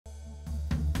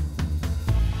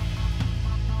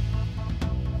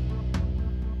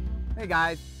Hey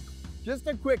guys, just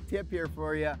a quick tip here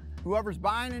for you. Whoever's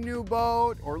buying a new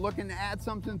boat or looking to add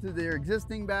something to their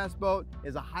existing bass boat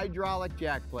is a hydraulic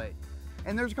jack plate.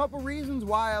 And there's a couple reasons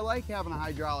why I like having a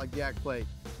hydraulic jack plate.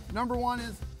 Number one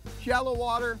is shallow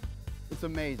water, it's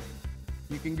amazing.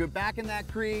 You can go back in that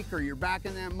creek, or you're back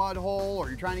in that mud hole, or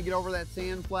you're trying to get over that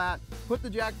sand flat, put the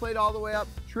jack plate all the way up,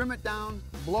 trim it down,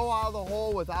 blow out of the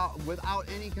hole without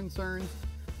any concerns,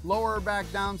 lower her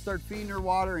back down, start feeding her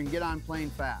water, and get on plane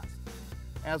fast.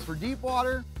 As for deep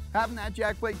water, having that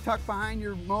jack plate tucked behind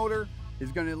your motor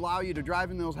is going to allow you to drive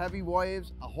in those heavy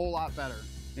waves a whole lot better.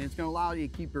 And it's going to allow you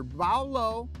to keep your bow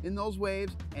low in those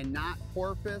waves and not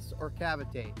porpoise or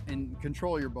cavitate, and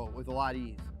control your boat with a lot of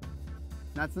ease.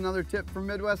 That's another tip from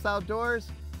Midwest Outdoors.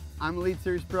 I'm Elite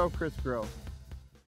Series Pro Chris Groh.